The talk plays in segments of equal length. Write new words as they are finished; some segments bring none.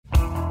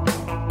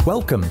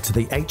Welcome to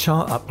the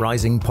HR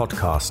Uprising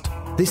podcast.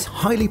 This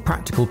highly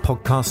practical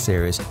podcast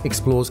series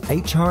explores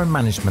HR and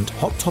management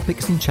hot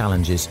topics and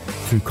challenges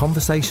through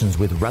conversations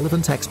with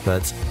relevant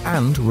experts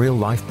and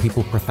real-life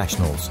people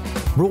professionals.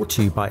 Brought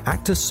to you by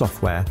Actus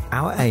Software,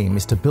 our aim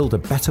is to build a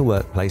better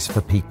workplace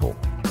for people.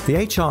 The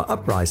HR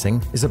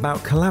Uprising is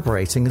about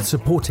collaborating and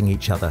supporting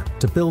each other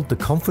to build the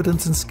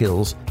confidence and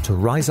skills to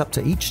rise up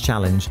to each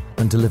challenge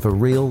and deliver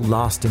real,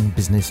 lasting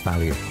business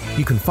value.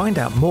 You can find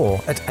out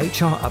more at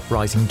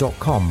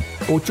hruprising.com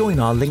or join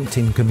our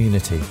LinkedIn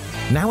community.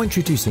 Now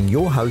introducing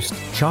your host,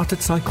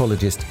 chartered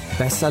psychologist,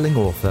 best-selling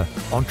author,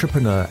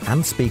 entrepreneur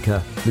and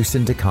speaker,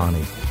 Lucinda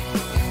Carney.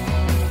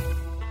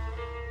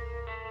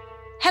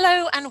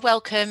 Hello and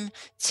welcome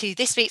to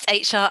this week's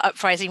HR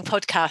Uprising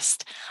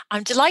podcast.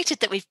 I'm delighted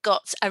that we've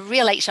got a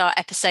real HR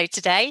episode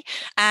today,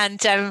 and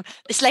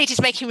this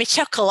lady's making me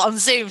chuckle on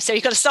Zoom, so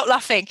you've got to stop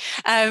laughing.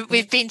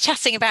 We've been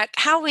chatting about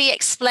how we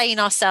explain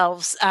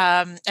ourselves,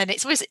 and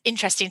it's always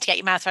interesting to get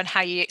your mouth around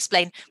how you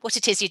explain what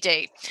it is you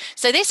do.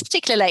 So this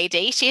particular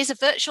lady, she is a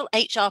virtual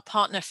HR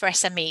partner for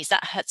SMEs.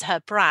 That's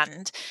her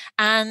brand,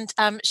 and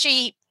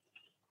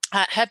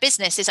her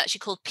business is actually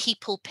called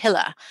People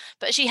Pillar,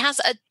 but she has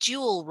a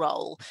dual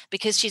role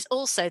because she's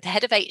also the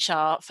head of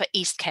HR for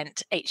East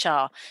Kent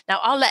HR. Now,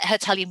 I'll let her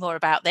tell you more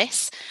about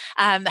this.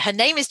 Her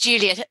name is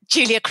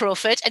Julia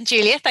Crawford. And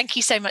Julia, thank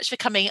you so much for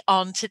coming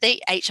on to the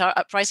HR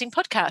Uprising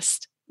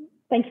podcast.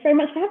 Thank you very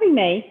much for having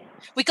me.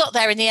 We got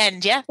there in the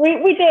end, yeah?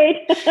 We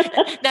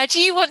did. Now,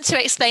 do you want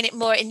to explain it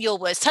more in your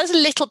words? Tell us a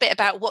little bit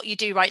about what you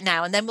do right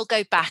now, and then we'll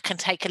go back and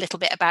take a little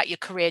bit about your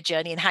career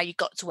journey and how you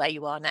got to where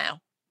you are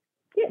now.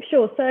 Yep,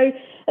 sure. So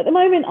at the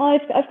moment,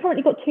 I've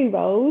currently got two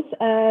roles.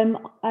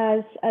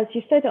 As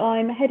you said,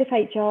 I'm head of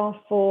HR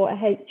for a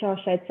HR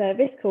shared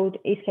service called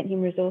East Kent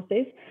Human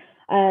Resources,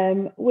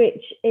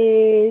 which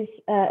is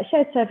a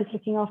shared service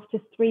looking after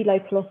 3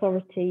 local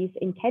authorities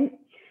in Kent.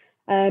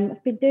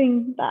 I've been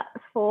doing that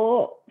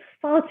for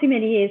far too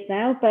many years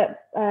now, but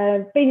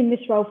been in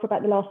this role for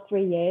about the last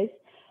 3 years.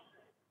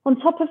 On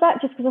top of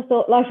that, just because I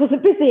thought life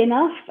wasn't busy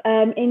enough,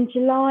 in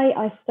July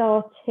I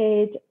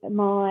started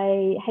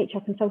my HR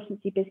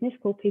consultancy business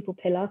called People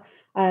Pillar,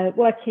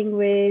 working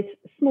with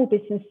small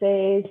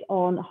businesses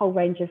on a whole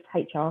range of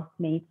HR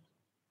needs.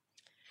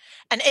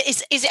 And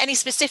is it any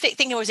specific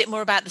thing, or is it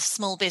more about the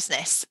small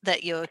business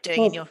that you're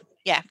doing?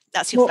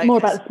 That's your focus. More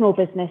about the small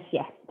business,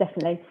 yeah,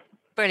 definitely.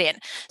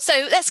 Brilliant. So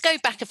let's go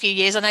back a few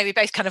years. I know we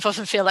both kind of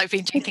often feel like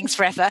we've been doing things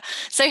forever.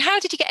 So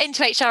how did you get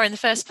into HR in the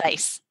first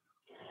place?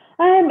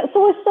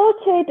 So I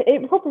started,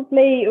 it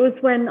was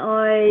when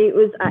I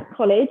was at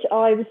college.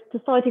 I was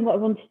deciding what I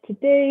wanted to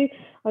do.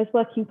 I was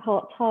working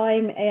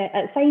part-time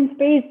at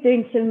Sainsbury's,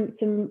 doing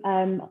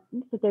what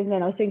was I doing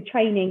then? I was doing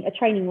a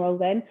training role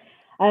then.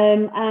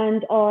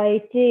 And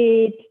I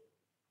did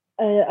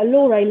a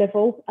law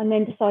A-level and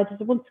then decided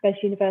I wanted to go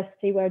to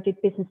university where I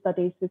did business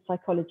studies with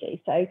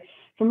psychology. So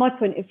from my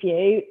point of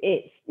view,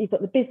 you've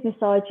got the business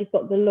side, you've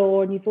got the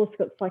law, and you've also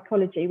got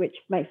psychology, which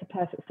makes a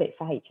perfect fit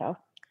for HR.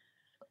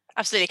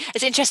 Absolutely.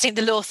 It's interesting,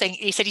 the law thing.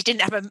 You said you didn't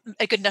have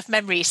a good enough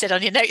memory, you said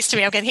on your notes to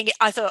me.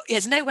 I thought,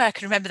 there's no way I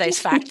can remember those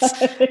facts.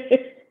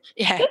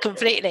 Yeah,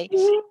 completely.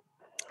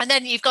 And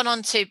then you've gone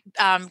on to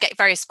get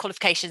various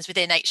qualifications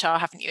within HR,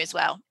 haven't you, as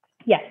well?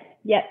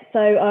 Yeah. So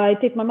I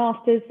did my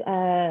master's,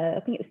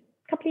 I think it was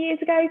a couple of years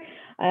ago,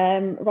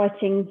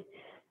 writing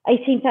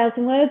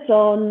 18,000 words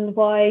on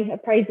why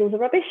appraisals are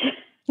rubbish,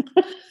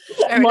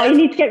 why you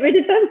need to get rid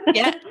of them.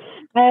 Yeah.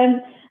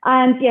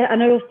 And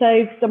I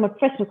also done my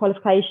professional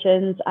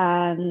qualifications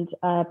and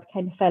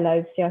became a fellow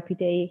of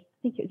CIPD. I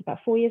think it was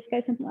about 4 years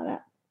ago, something like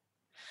that.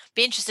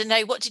 Be interested to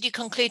know, what did you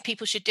conclude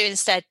people should do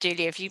instead,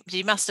 Julia? Did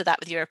you master that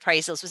with your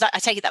appraisals? I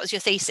take it that was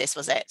your thesis,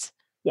 was it?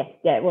 Yeah,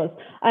 it was.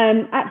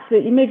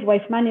 Absolutely. Moved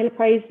away from annual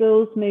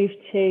appraisals, moved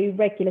to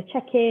regular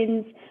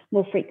check-ins,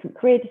 more frequent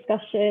career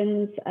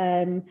discussions,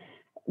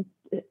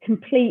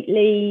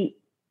 completely,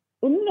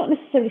 not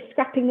necessarily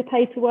scrapping the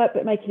paperwork,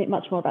 but making it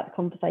much more about the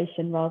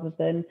conversation rather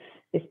than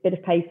this bit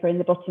of paper in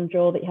the bottom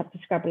drawer that you have to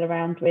scrabble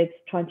around with,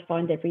 trying to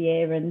find every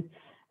year. And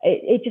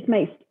it just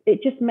makes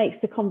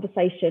the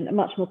conversation a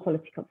much more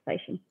quality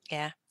conversation.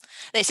 Yeah.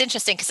 It's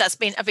interesting because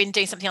I've been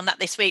doing something on that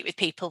this week with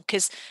people,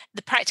 because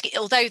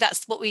although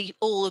that's what we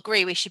all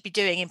agree we should be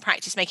doing in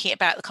practice, making it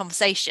about the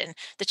conversation,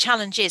 the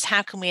challenge is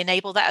how can we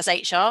enable that as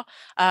HR?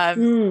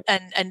 And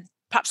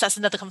perhaps that's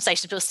another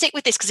conversation. We'll stick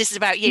with this because this is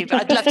about you,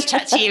 but I'd love to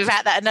chat to you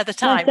about that another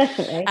time. No,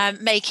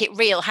 definitely. Make it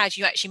real. How do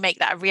you actually make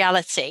that a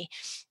reality?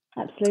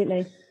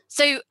 Absolutely.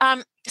 So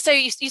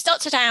you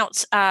started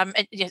out,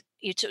 and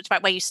you talked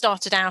about where you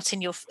started out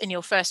in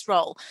your first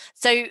role.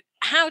 So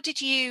how did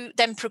you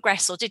then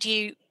progress, or did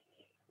you,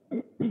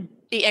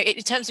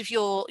 in terms of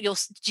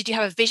did you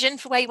have a vision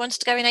for where you wanted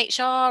to go in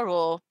HR,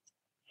 or?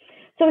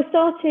 So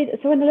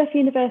when I left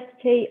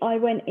university, I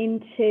went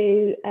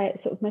into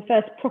sort of my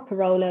first proper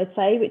role, I'd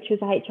say, which was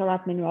a HR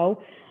admin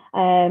role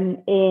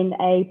in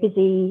a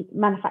busy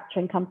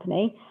manufacturing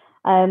company.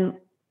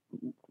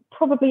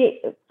 Probably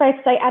fair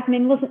to say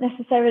admin wasn't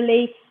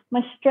necessarily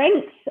my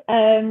strength,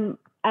 and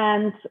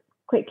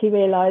quickly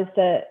realised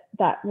that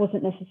that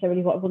wasn't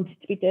necessarily what I wanted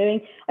to be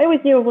doing. I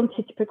always knew I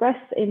wanted to progress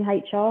in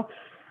HR.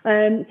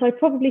 So I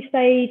probably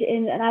stayed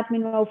in an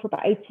admin role for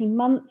about 18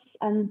 months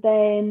and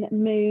then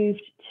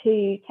moved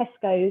to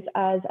Tesco's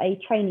as a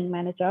training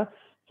manager.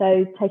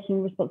 So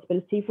taking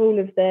responsibility for all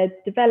of the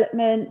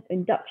development,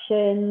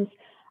 inductions.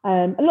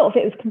 A lot of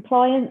it was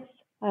compliance,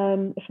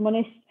 if I'm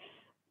honest.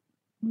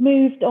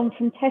 Moved on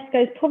from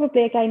Tesco's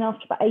probably again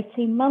after about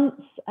 18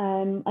 months.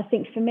 I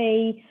think for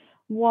me,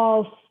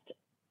 whilst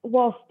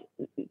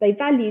they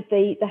valued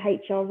the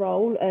HR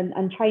role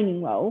and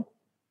training role,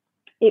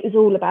 it was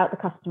all about the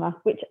customer,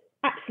 which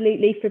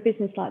absolutely for a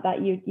business like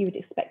that you would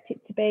expect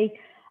it to be.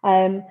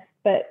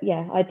 But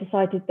yeah, I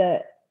decided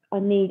that I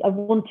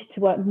wanted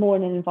to work more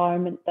in an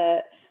environment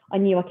that I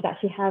knew I could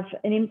actually have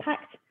an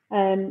impact.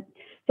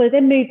 So I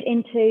then moved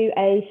into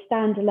a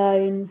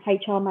standalone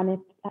HR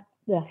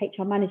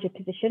manager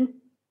position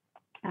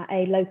at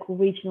a local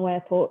regional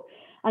airport,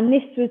 and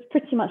this was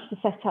pretty much to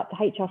set up the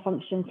HR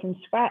function from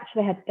scratch.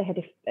 They had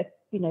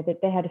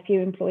a few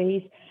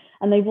employees,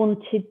 and they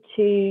wanted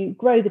to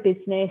grow the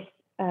business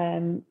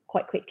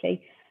quite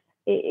quickly.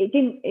 It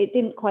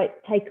didn't quite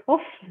take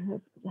off,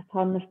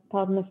 pardon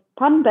the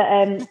pun, but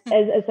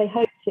as they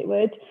hoped it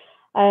would.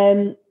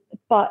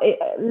 But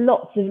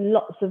lots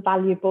of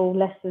valuable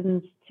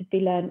lessons to be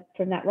learned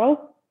from that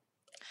role.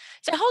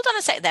 So hold on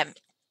a sec then.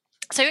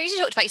 So you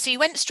talked about, so you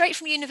went straight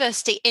from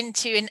university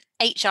into an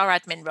HR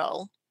admin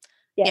role.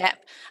 Yeah.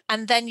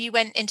 And then you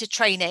went into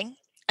training,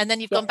 and then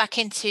you've gone back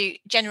into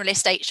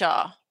generalist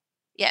HR.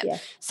 Yeah.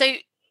 So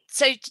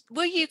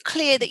were you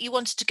clear that you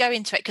wanted to go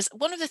into it? Because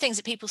one of the things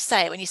that people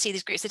say when you see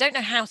these groups, they don't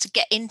know how to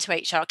get into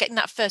HR, getting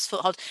that first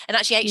foothold. And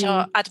actually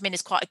HR admin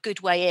is quite a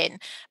good way in.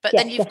 But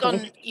then you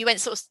went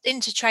sort of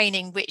into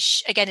training,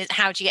 which again is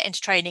how do you get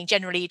into training?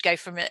 Generally, you'd go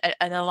from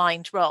an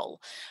aligned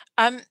role.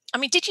 I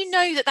mean, did you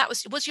know that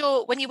was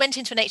your, when you went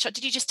into an HR,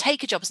 did you just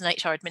take a job as an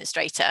HR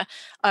administrator?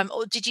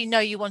 Or did you know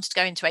you wanted to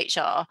go into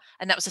HR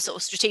and that was a sort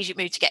of strategic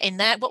move to get in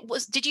there?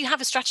 Did you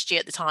have a strategy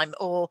at the time,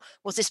 or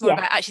was this more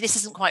about actually this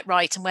isn't quite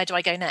right and where do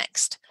I go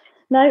next?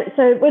 No,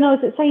 so when I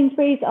was at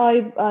Sainsbury's,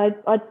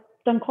 I'd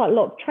done quite a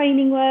lot of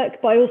training work,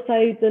 but I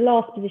also, the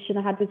last position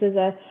I had was as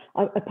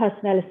a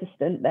personnel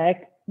assistant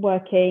there,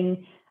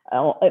 working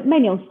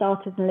mainly on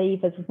starters and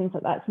leavers and things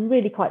like that, some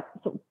really quite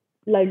sort of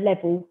low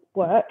level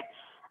work.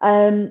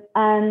 And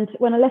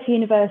when I left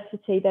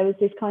university, there was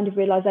this kind of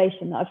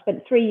realization that I've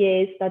spent 3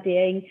 years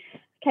studying,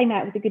 came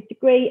out with a good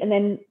degree, and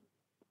then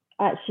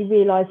I actually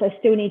realised I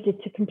still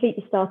needed to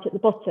completely start at the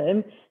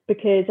bottom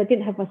because I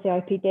didn't have my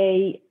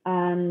CIPD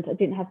and I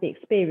didn't have the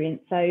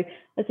experience. So I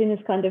was in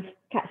this kind of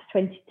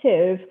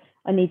catch-22 of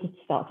I needed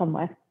to start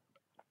somewhere.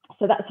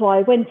 So that's why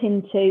I went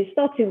into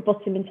starting at the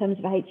bottom in terms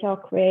of a HR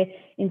career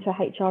into a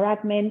HR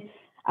admin,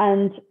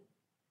 and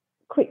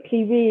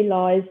quickly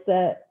realised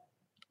that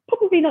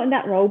probably not in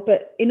that role,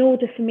 but in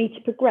order for me to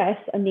progress,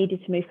 I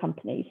needed to move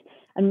companies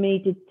and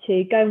needed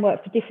to go and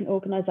work for different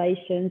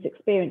organisations,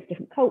 experience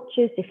different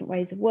cultures, different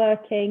ways of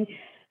working,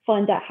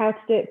 find out how to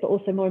do it, but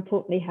also more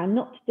importantly, how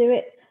not to do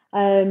it.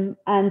 And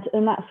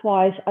that's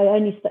why I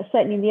only,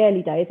 certainly in the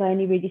early days, I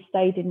only really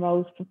stayed in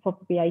roles for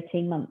probably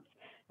 18 months,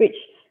 which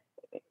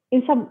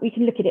in some, we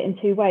can look at it in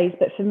two ways,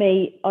 but for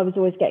me, I was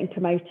always getting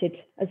promoted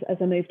as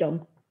I moved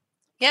on.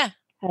 Yeah.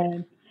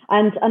 And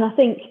I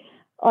think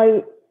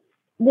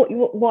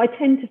what I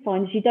tend to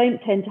find is you don't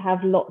tend to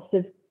have lots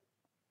of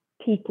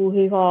people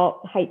who are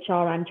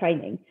HR and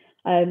training.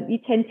 You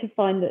tend to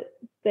find that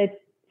they're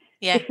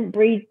different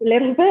breeds a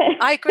little bit.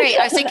 I agree.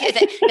 I was thinking,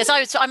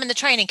 because I'm in the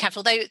training camp,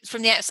 although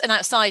from an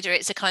outsider,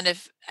 it's a kind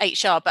of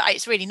HR, but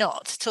it's really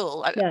not at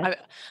all. I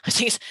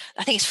think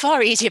it's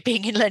far easier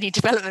being in learning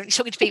development. You're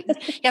talking to people,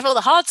 you have all the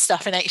hard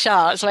stuff in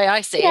HR, that's the way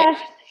I see it.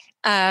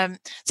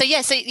 So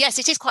yes,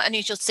 it is quite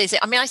unusual to see it.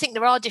 I mean, I think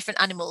there are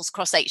different animals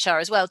across HR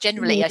as well.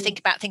 Generally, I think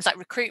about things like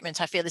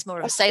recruitment. I feel there's more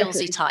of a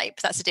salesy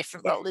type. That's a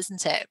different role,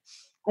 isn't it?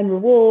 And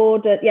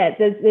reward.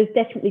 There's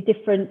definitely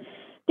different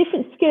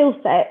skill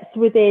sets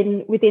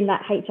within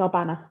that HR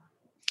banner.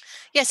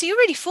 Yeah, so you're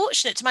really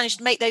fortunate to manage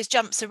to make those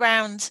jumps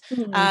around,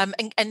 and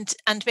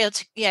be able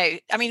to,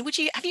 I mean,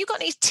 have you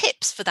got any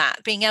tips for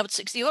that? Being able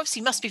to, because you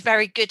obviously must be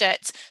very good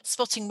at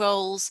spotting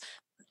roles,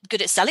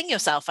 good at selling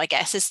yourself, I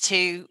guess, as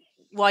to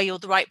why you're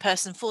the right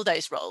person for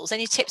those roles.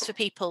 Any tips for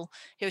people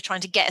who are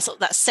trying to get sort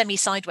of that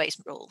semi-sideways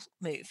role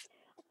move?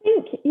 I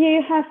think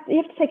you have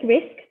to take a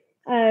risk,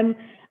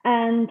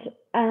 and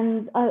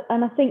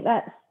I think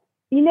that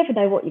you never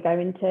know what you go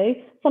into.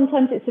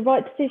 Sometimes it's the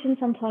right decision.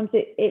 Sometimes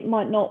it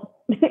might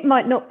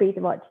not be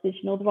the right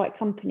decision or the right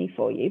company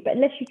for you. But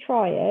unless you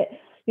try it,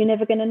 you're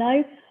never going to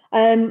know.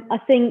 I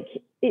think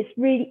it's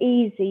really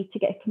easy to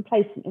get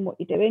complacent in what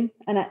you're doing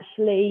and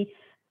actually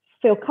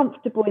feel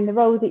comfortable in the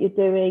role that you're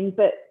doing,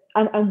 but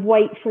and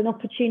wait for an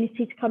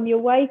opportunity to come your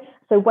way.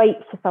 So wait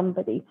for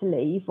somebody to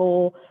leave,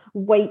 or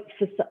wait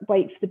for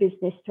the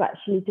business to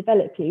actually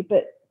develop you.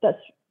 But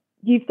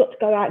you've got to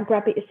go out and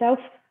grab it yourself,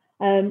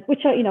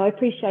 which I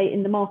appreciate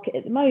in the market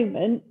at the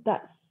moment.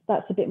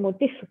 That's a bit more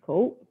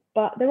difficult,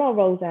 but there are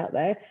roles out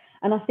there.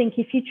 And I think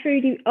if you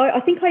truly,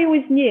 I think I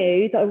always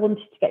knew that I wanted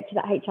to get to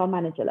that HR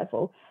manager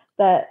level,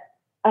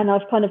 and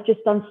I've kind of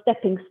just done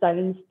stepping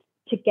stones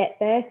to get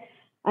there.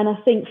 And I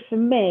think for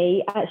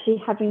me, actually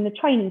having the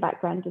training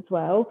background as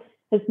well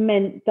has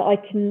meant that I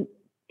can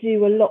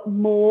do a lot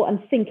more and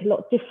think a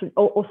lot different,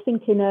 or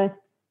think in a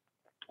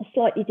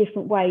slightly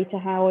different way to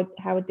how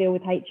I deal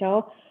with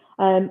HR.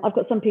 I've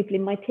got some people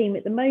in my team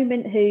at the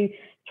moment who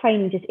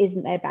training just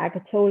isn't their bag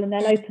at all, and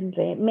they'll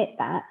openly admit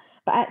that.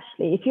 But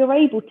actually, if you're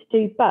able to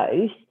do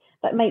both,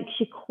 that makes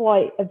you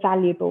quite a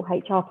valuable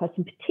HR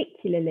person,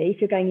 particularly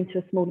if you're going into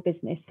a smaller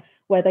business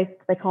where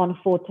they can't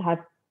afford to have,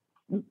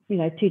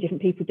 two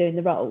different people doing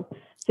the role.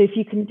 So if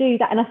you can do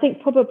that, and I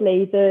think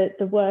probably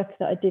the work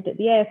that I did at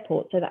the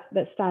airport, so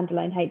that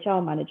standalone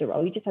HR manager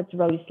role, you just had to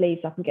roll your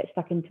sleeves up and get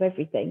stuck into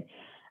everything.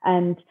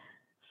 And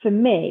for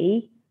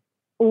me,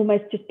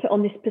 almost just put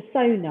on this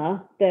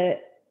persona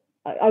that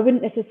I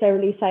wouldn't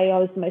necessarily say I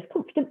was the most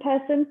confident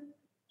person.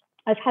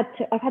 I've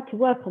had to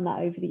work on that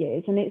over the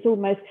years, and it's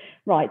almost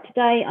right.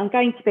 Today I'm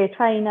going to be a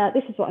trainer.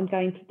 This is what I'm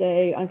going to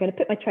do. I'm going to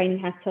put my training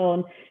hat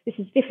on. This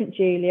is different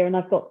Julia, and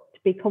I've got to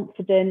be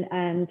confident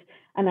and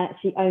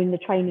actually own the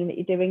training that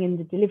you're doing and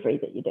the delivery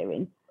that you're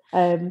doing.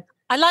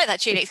 I like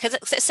that, Julia, because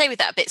say with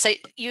that a bit. So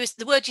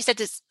the word you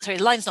said is, sorry,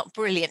 the line's not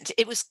brilliant.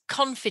 It was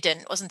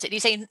confident, wasn't it? You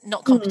say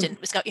not competent.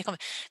 It was confident,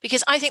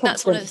 because I think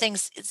that's one of the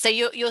things. So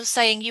you're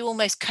saying you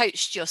almost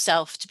coached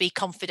yourself to be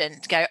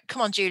confident. Go,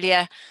 come on,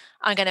 Julia,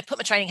 I'm going to put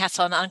my training hat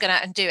on. I'm going to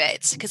out and do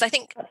it, because I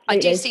think I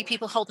do see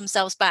people hold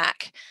themselves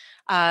back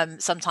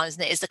sometimes,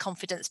 and it is the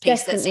confidence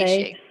piece that's the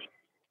issue.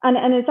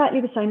 And exactly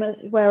the same as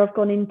where I've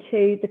gone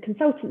into the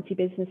consultancy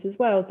business as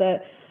well.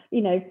 That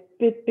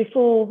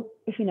before,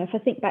 if I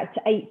think back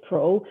to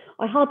April,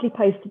 I hardly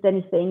posted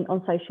anything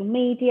on social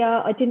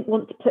media. I didn't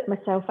want to put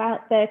myself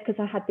out there because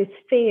I had this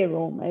fear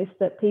almost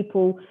that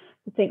people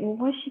would think, well,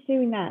 why is she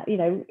doing that?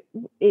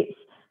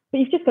 But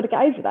you've just got to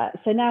get over that.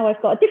 So now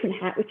I've got a different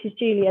hat, which is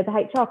Julia, the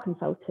HR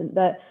consultant,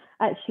 that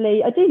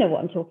actually I do know what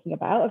I'm talking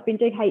about. I've been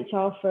doing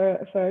HR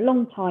for a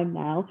long time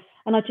now,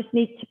 and I just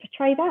need to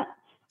portray that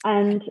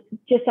and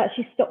just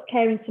actually stop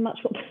caring so much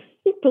what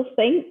people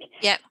think.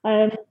 Yeah.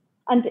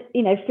 And,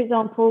 for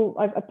example,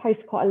 I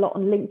post quite a lot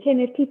on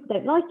LinkedIn. If people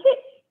don't like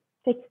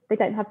it, they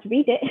don't have to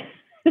read it.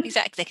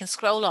 Exactly. They can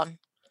scroll on.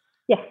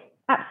 Yes,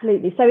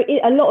 absolutely. So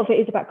a lot of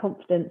it is about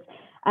confidence.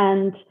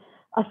 And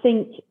I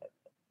think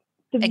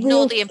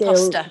ignore the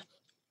imposter.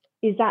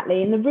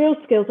 Exactly. And the real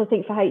skills, I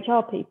think, for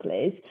HR people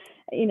is,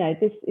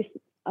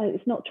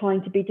 it's not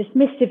trying to be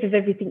dismissive of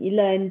everything you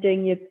learn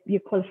doing your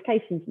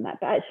qualifications and that,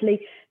 but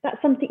actually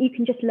that's something you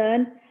can just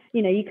learn.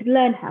 You could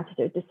learn how to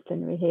do a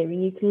disciplinary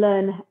hearing, you can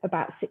learn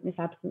about sickness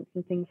absence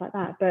and things like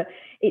that, but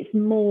it's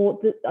more,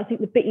 I think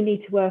the bit you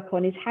need to work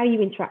on is how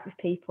you interact with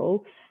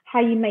people, how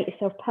you make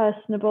yourself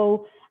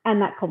personable,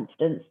 and that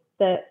confidence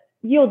that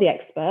you're the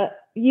expert,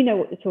 you know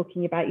what you're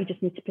talking about, you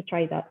just need to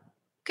portray that.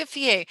 Good for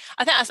you.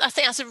 I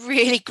think that's a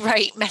really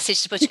great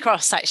message to put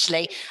across,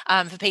 actually,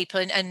 for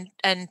people,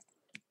 and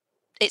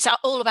it's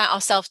all about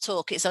our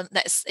self-talk. It's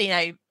let's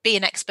be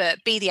an expert,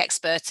 be the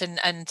expert,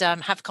 and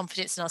have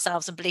confidence in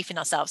ourselves and belief in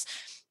ourselves.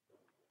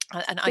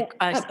 And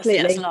I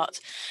see that a lot.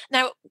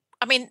 Now,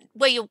 I mean,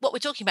 what we're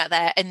talking about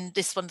there, and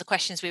this one of the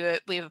questions we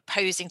were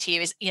posing to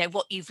you is,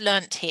 what you've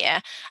learnt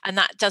here, and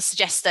that does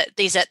suggest that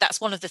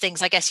that's one of the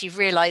things I guess you've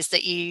realised,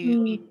 that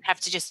you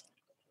have to just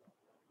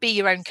be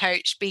your own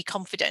coach, be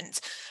confident.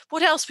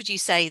 What else would you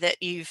say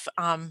that you've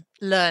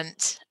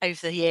learnt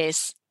over the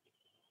years?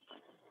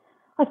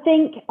 I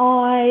think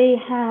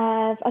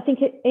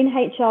in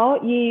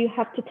HR, you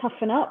have to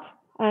toughen up.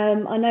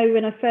 I know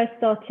when I first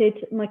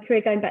started my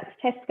career, going back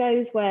to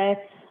Tesco's, where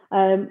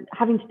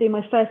having to do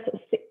my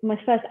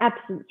first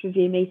absence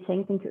review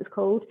meeting, I think it was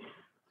called,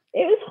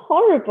 it was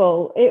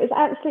horrible. It was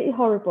absolutely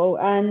horrible.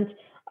 And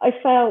I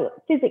felt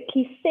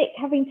physically sick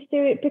having to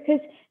do it because,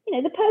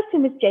 the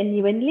person was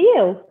genuinely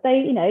ill.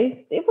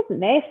 It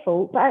wasn't their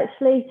fault, but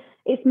actually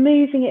it's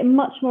moving it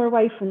much more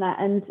away from that.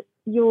 And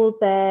you're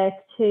there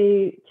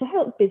to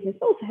help business,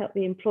 also help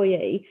the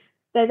employee.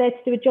 They're there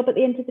to do a job at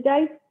the end of the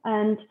day,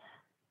 and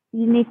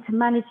you need to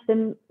manage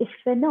them if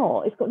they're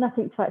not. It's got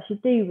nothing to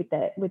actually do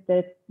with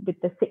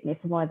the sickness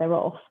and why they're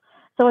off.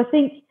 So I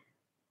think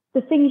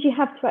the things you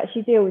have to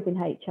actually deal with in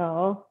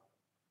HR,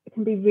 it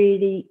can be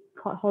really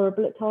quite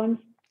horrible at times.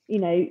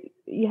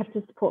 You have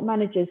to support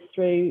managers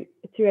through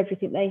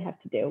everything they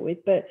have to deal with,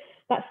 but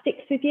that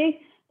sticks with you.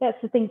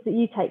 That's the things that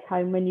you take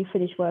home when you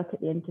finish work at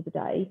the end of the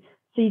day.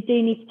 So you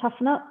do need to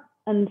toughen up,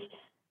 and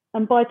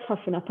by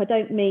toughen up, I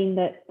don't mean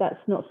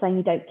that's not saying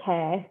you don't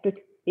care, but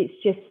it's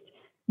just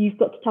you've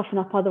got to toughen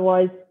up.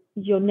 Otherwise,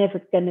 you're never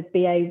going to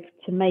be able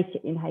to make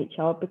it in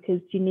HR,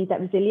 because you need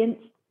that resilience.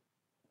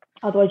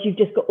 Otherwise, you've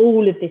just got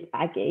all of this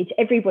baggage,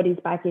 everybody's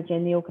baggage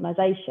in the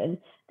organisation,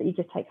 that you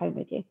just take home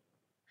with you.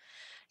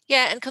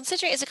 Yeah, and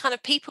considering it's a kind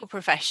of people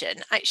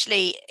profession,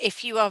 actually,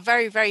 if you are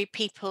very, very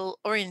people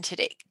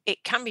oriented,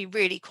 it can be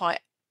really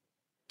quite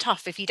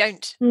tough if you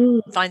don't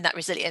find that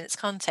resilience,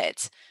 can't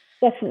it?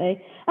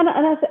 Definitely. And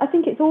I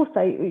think it's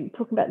also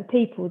talking about the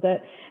people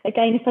that,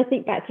 again, if I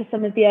think back to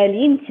some of the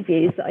early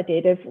interviews that I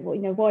did of,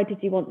 why did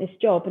you want this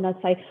job? And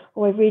I'd say,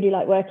 I really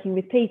like working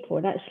with people.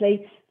 And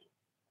actually,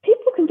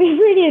 people can be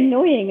really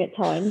annoying at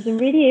times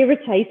and really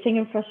irritating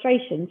and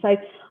frustrating. So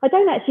I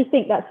don't actually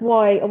think that's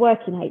why I work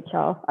in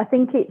HR. I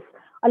think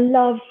I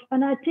love,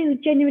 and I do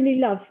genuinely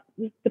love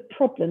the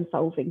problem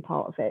solving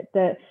part of it,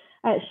 that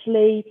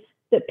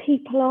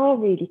people are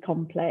really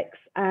complex,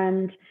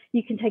 and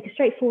you can take a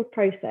straightforward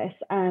process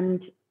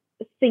and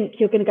think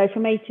you're going to go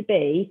from A to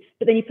B,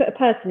 but then you put a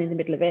person in the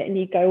middle of it and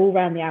you go all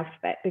around the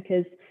alphabet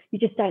because you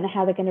just don't know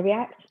how they're going to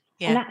react.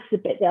 Yeah. And that's the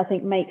bit that I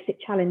think makes it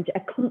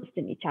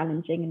constantly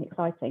challenging and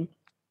exciting.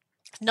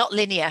 Not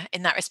linear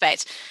in that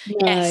respect. No,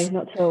 yes.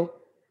 Not at all.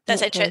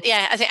 That's interesting.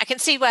 Yeah, I think I can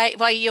see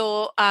why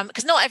you're,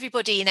 because not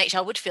everybody in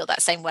HR would feel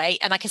that same way,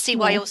 and I can see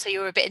why also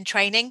you're a bit in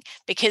training,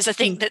 because I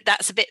think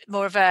that's a bit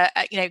more of a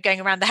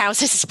going around the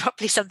houses is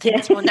probably something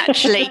that's more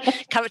naturally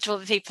comfortable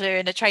for people who are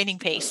in a training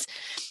piece.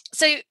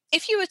 So,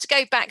 if you were to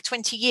go back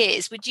 20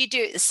 years, would you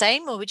do it the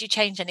same, or would you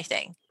change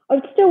anything? I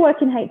would still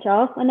work in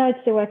HR. I know I'd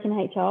still work in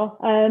HR.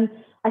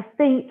 I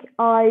think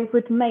I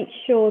would make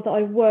sure that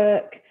I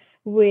work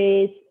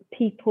with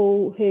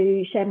people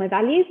who share my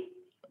values.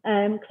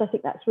 Because I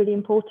think that's really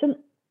important,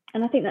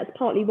 and I think that's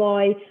partly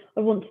why I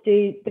want to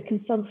do the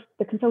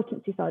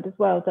consultancy side as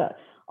well, that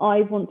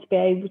I want to be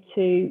able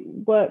to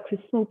work with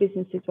small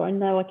businesses where I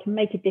know I can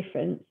make a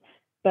difference,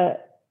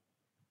 but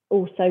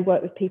also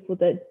work with people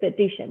that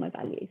do share my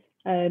values.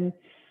 I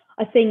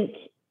think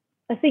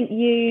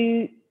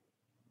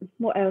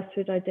what else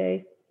would I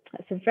do?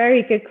 That's a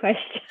very good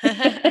question.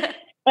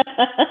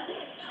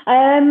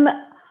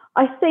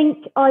 I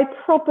think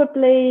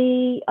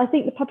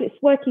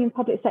working in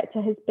public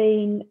sector has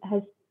been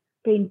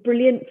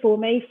brilliant for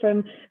me,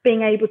 from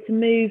being able to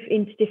move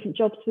into different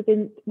jobs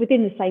within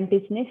the same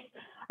business.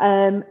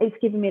 It's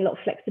given me a lot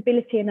of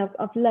flexibility, and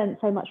I've learned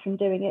so much from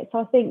doing it. So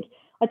I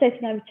don't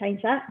think I would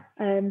change that.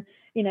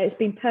 It's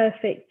been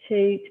perfect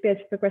to be able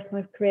to progress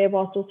my career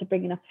whilst also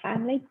bringing up a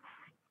family.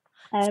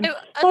 On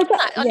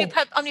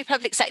your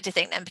public sector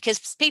thing then,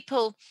 because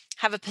people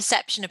have a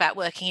perception about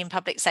working in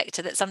public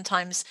sector that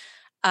sometimes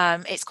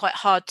it's quite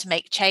hard to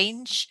make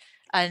change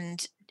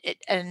and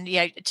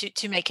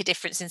to make a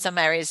difference in some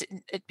areas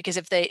because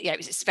of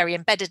it's very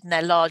embedded in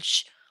their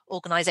large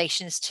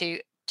organizations to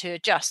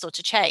adjust or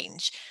to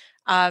change.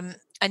 And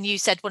you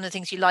said one of the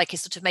things you like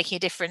is sort of making a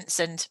difference,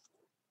 and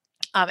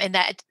in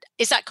that,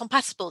 is that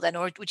compatible then,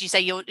 or would you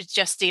say it's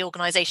just the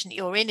organization that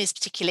you're in is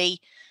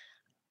particularly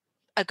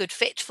a good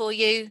fit for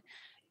you?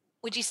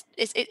 Would you,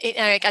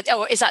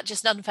 or is that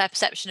just an unfair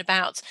perception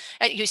about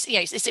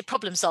is it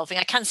problem solving?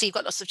 I can see you've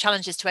got lots of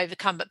challenges to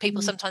overcome, but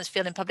people sometimes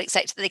feel in public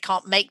sector that they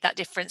can't make that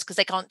difference because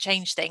they can't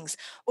change things.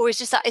 Or is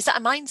that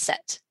a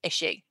mindset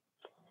issue?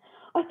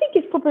 I think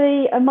it's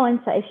probably a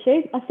mindset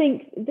issue. I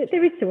think that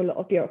there is still a lot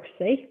of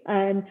bureaucracy,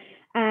 and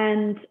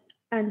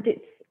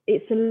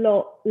it's a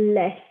lot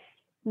less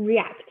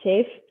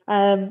reactive.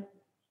 I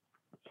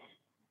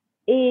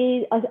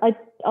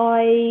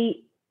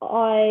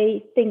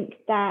think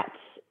that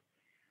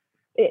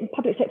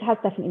public sector has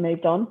definitely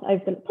moved on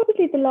over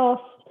probably the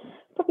last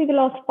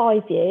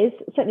 5 years,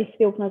 certainly for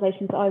the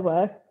organisations that I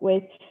work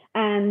with.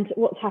 And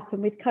what's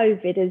happened with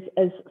COVID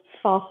is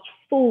fast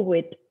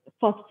forwarded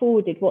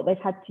what they've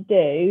had to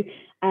do,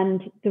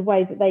 and the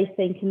way that they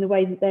think and the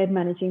way that they're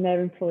managing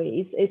their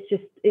employees. It's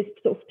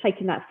sort of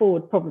taken that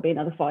forward probably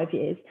another 5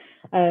 years.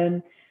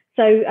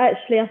 So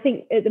actually, I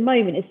think at the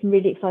moment it's some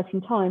really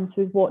exciting times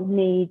with what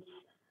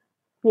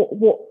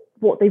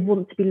they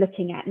want to be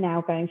looking at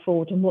now going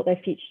forward and what their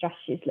future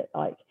strategies look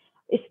like.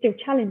 It's still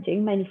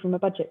challenging, mainly from a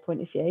budget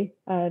point of view,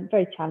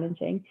 very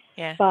challenging.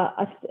 Yeah. But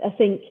I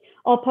think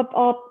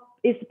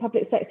is the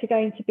public sector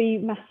going to be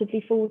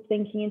massively forward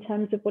thinking in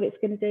terms of what it's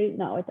going to do?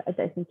 No, I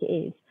don't think it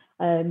is.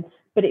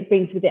 But it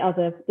brings with it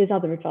there's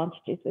other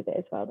advantages with it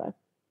as well, though.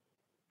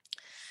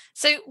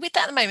 So with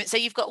that at the moment, so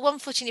you've got one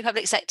foot in your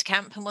public sector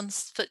camp and one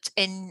foot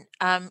in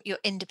your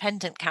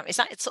independent camp. Is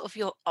that sort of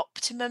your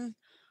optimum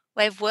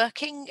way of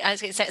working?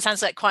 It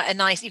sounds like quite a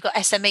nice, you've got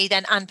SME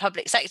then and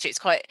public sector. It's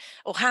quite,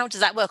 or how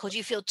does that work? Or do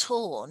you feel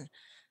torn?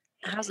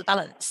 How's the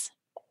balance?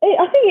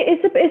 I think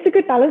it's a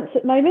good balance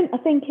at the moment. I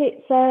think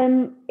it's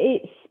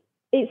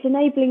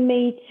enabling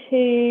me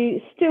to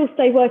still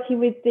stay working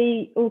with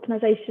the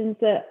organisations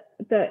that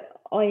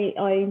I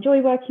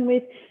enjoy working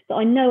with, that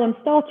I know I'm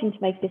starting to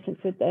make a difference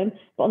with them.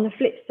 But on the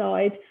flip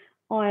side,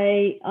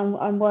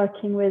 I'm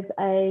working with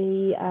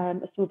a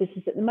small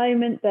business at the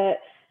moment that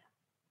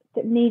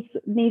needs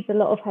a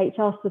lot of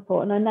HR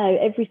support, and I know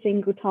every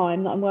single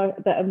time that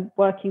I'm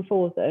working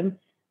for them,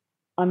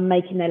 I'm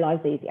making their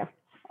lives easier.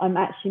 I'm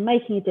actually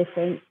making a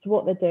difference to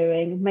what they're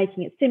doing,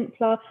 making it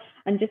simpler,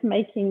 and just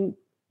making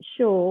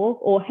sure,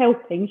 or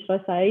helping,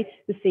 should I say,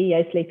 the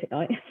CEO sleep at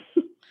night.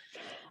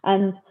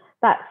 And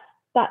that's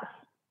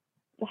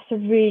a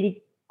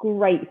really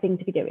great thing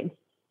to be doing.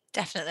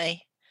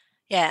 Definitely.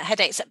 Yeah,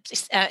 headaches.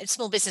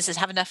 Small businesses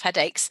have enough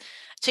headaches,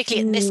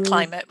 particularly in this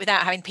climate,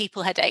 without having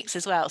people headaches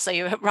as well. So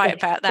you're right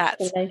about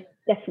that.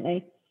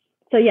 definitely.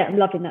 So yeah, I'm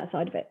loving that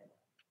side of it.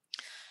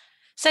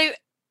 So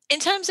in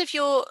terms of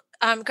your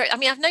growth, I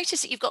mean, I've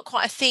noticed that you've got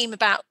quite a theme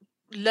about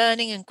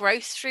learning and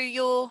growth through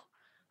your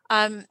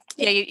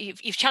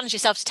you've challenged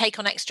yourself to take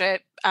on extra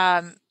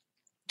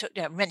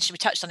we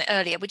touched on it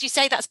earlier. Would you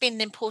say that's been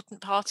an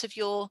important part of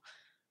your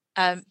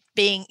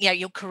being,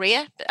 your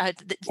career,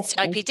 the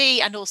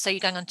CIPD, and also you're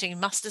going on doing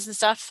masters and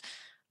stuff?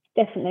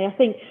 Definitely. I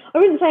think I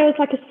wouldn't say I was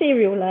like a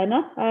serial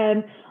learner.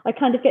 I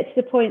kind of get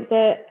to the point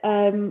that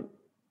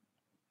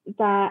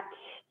that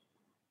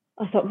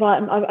I thought,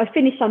 right, I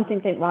finished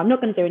something, think, right, I'm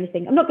not going to do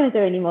anything. I'm not going to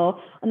do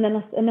anymore. And then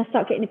I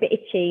start getting a bit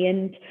itchy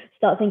and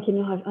start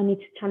thinking, I need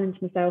to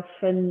challenge myself.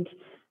 And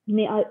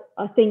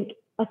I think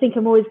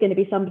I'm always going to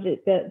be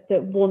somebody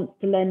that wants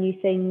to learn new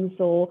things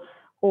or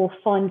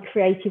find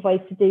creative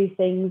ways to do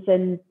things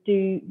and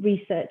do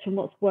research on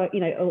what's work,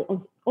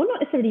 or not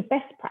necessarily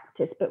best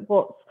practice, but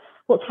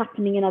what's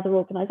happening in other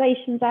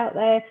organisations out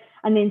there,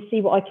 and then see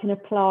what I can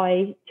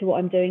apply to what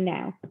I'm doing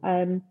now.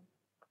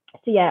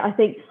 So yeah, I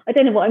think I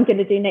don't know what I'm going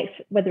to do next,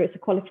 whether it's a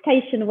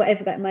qualification or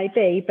whatever that may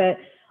be, but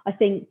I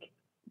think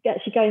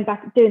actually going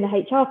back doing the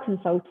HR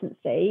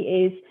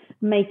consultancy is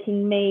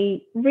making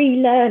me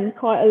relearn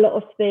quite a lot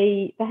of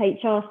the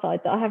HR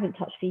side that I haven't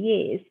touched for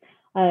years.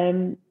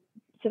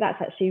 So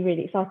that's actually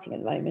really exciting at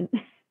the moment.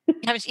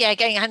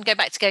 Go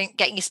back to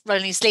getting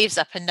rolling your sleeves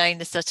up and knowing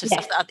the sort of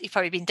stuff that you've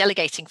probably been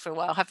delegating for a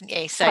while, haven't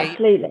you? So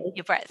absolutely.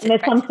 Your breadth. And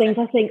there's some things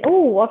I think,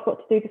 I've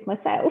got to do this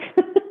myself.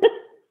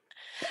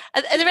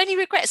 Are there any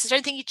regrets? Is there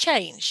anything you'd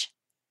change?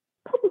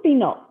 Probably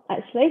not,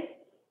 actually.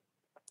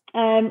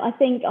 I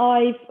think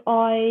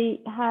I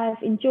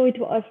have enjoyed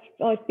what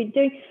I've been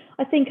doing.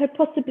 I think I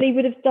possibly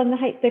would have done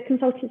the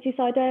consultancy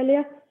side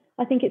earlier.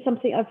 I think it's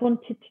something I've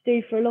wanted to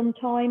do for a long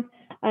time,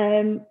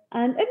 and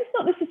it's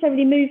not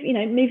necessarily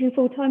moving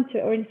full time to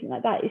it or anything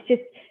like that. It's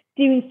just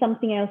doing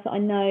something else that I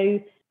know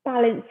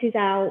balances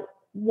out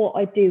what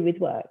I do with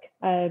work.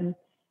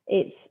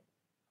 It's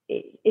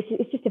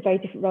just a very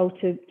different role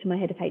to my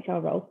head of HR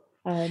role.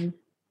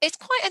 It's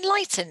quite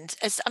enlightened.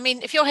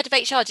 If you're head of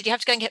HR, did you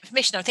have to go and get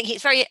permission? I think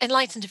it's very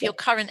enlightened of your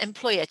current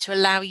employer to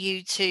allow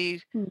you to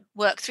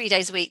work 3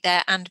 days a week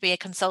there and be a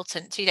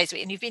consultant 2 days a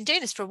week. And you've been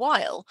doing this for a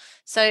while.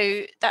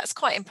 So that's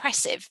quite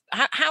impressive.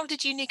 How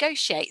did you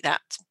negotiate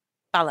that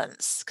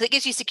balance? Because it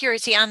gives you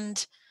security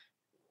and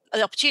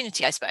the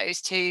opportunity, I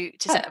suppose, to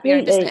set up your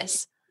own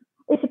business.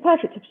 It's a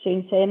perfect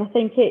opportunity. And I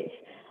think it's,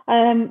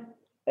 I've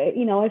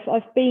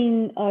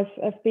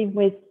been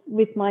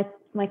with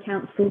my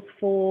councils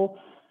for,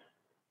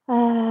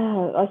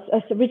 I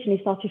originally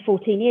started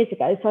 14 years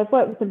ago, so I've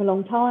worked with them a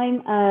long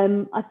time.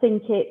 I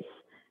think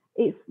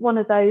it's one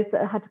of those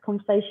that I had a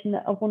conversation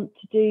that I want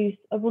to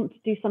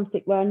do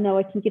something where I know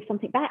I can give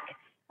something back,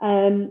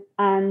 and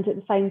at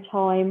the same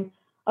time,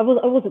 I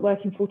wasn't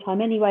working full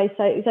time anyway,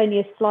 so it was only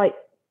a slight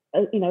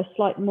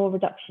more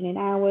reduction in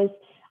hours.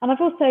 And I've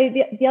also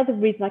the other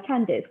reason I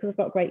can do it is because I've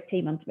got a great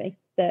team under me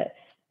that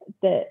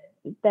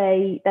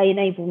they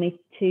enable me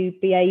to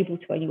be able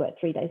to only work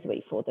 3 days a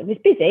week for them.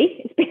 It's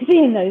busy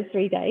in those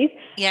 3 days.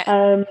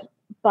 Yeah.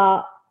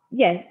 But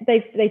yeah,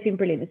 they've been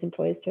brilliant as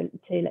employers to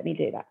let me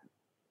do that.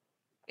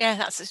 Yeah,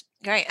 that's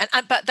great.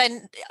 But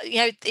then,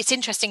 it's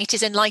interesting. It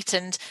is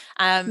enlightened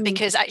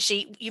because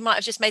actually you might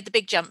have just made the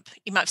big jump.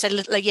 You might have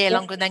said a year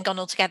longer and then gone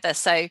altogether.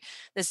 So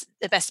there's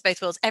the best of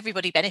both worlds.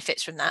 Everybody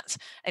benefits from that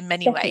in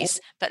many ways,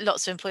 but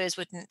lots of employers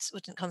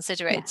wouldn't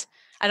consider it.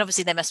 And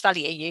obviously they must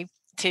value you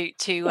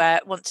to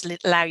want to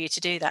allow you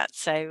to do that.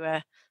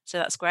 So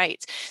that's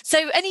great.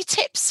 So any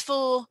tips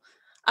for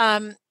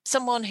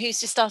someone who's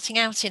just starting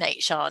out in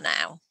HR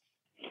now?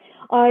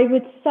 I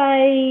would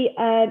say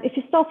if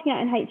you're starting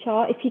out in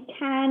HR, if you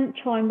can,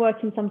 try and work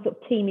in some sort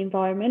of team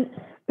environment,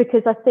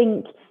 because I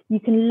think you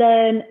can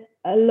learn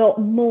a lot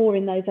more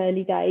in those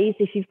early days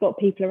if you've got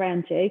people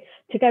around you.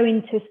 To go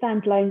into a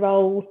standalone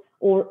role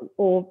or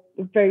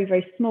a very,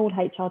 very small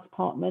HR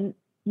department,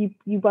 you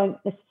won't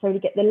necessarily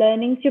get the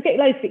learnings. You'll get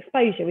loads of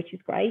exposure, which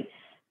is great,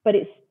 but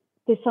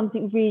there's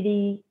something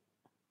really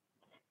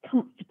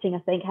comforting, I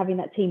think, having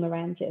that team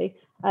around you.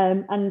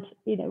 And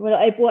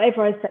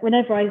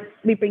whenever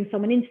we bring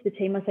someone into the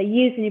team, I say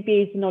use and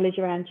abuse the knowledge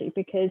around you,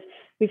 because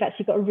we've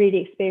actually got a really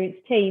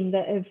experienced team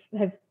that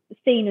have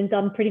seen and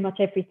done pretty much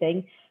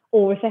everything,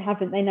 or if they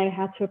haven't, they know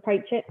how to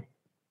approach it.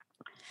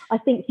 I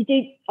think you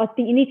need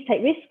to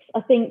take risks.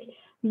 I think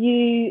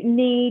you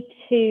need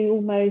to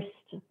almost,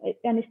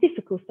 and it's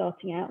difficult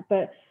starting out,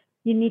 but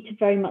you need to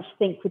very much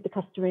think with the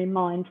customer in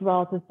mind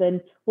rather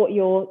than what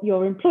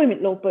your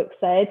employment law book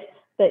said.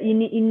 That you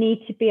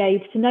need to be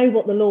able to know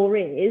what the law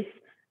is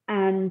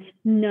and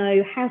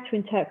know how to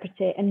interpret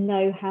it and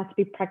know how to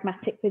be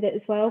pragmatic with it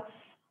as well.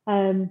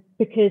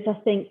 Because I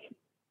think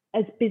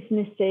as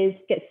businesses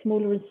get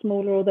smaller and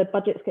smaller, or their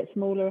budgets get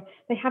smaller,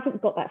 they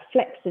haven't got that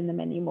flex in them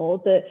anymore,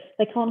 that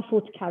they can't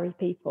afford to carry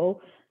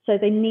people. So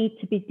they need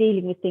to be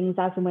dealing with things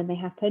as and when they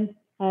happen.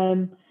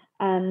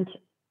 And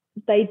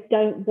they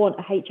don't want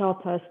a HR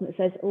person that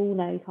says, oh,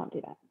 no, you can't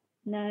do that.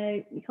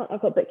 No, you can't. I've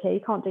got a book here.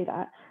 You can't do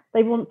that.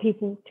 They want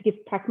people to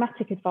give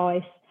pragmatic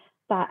advice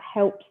that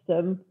helps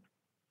them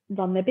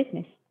run their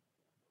business.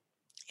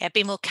 Yeah,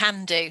 be more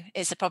can do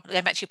is the problem.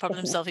 Going back to your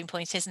problem solving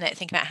point, isn't it?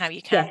 Think about how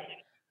you can. Yes,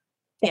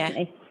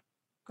 definitely. Yeah.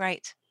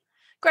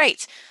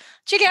 Great.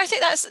 Julia, I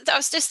think that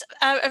was just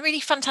a really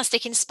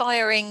fantastic,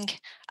 inspiring,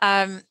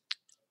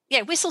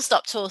 whistle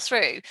stop tour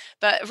through,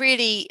 but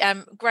really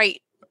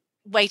great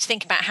way to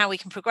think about how we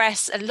can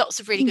progress, and lots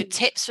of really good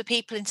tips for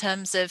people in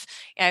terms of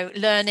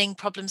learning,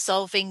 problem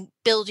solving,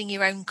 building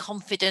your own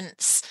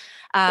confidence,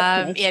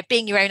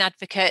 being your own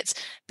advocate,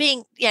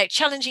 being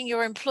challenging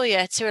your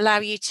employer to allow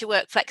you to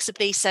work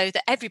flexibly so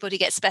that everybody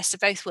gets the best of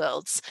both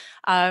worlds.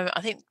 I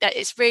think that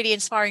it's really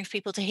inspiring for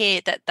people to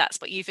hear that that's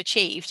what you've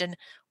achieved, and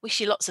wish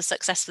you lots of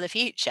success for the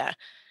future.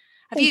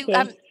 Thank you.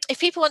 If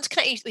people want to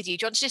connect with you,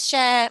 do you want to just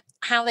share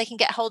how they can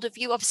get hold of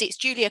you? Obviously, it's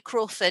Julia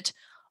Crawford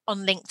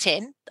on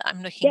LinkedIn that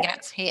I'm looking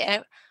at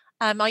here.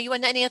 Are you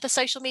on any other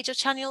social media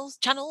channels,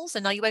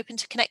 and are you open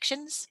to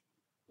connections?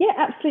 Yeah,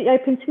 absolutely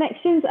open to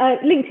connections.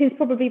 LinkedIn is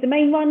probably the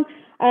main one.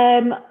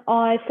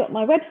 I've got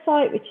my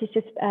website, which is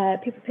just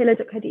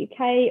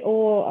peoplepillar.co.uk,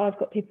 or I've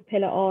got People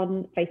Pillar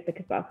on Facebook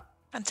as well.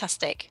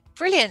 Fantastic.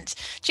 Brilliant.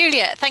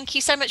 Julia, thank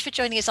you so much for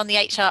joining us on the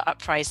HR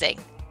Uprising.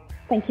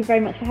 Thank you very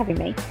much for having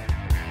me.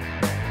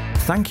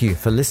 Thank you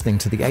for listening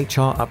to the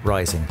HR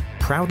Uprising,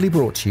 proudly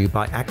brought to you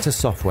by Actor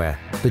Software,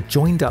 the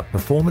joined-up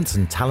performance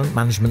and talent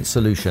management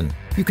solution.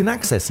 You can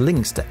access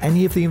links to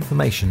any of the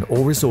information or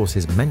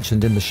resources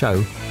mentioned in the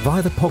show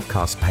via the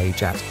podcast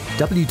page at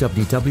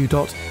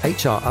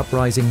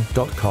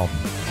www.hruprising.com.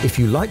 If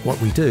you like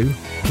what we do,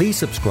 please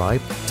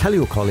subscribe, tell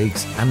your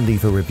colleagues, and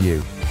leave a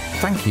review.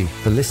 Thank you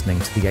for listening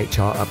to the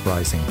HR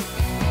Uprising.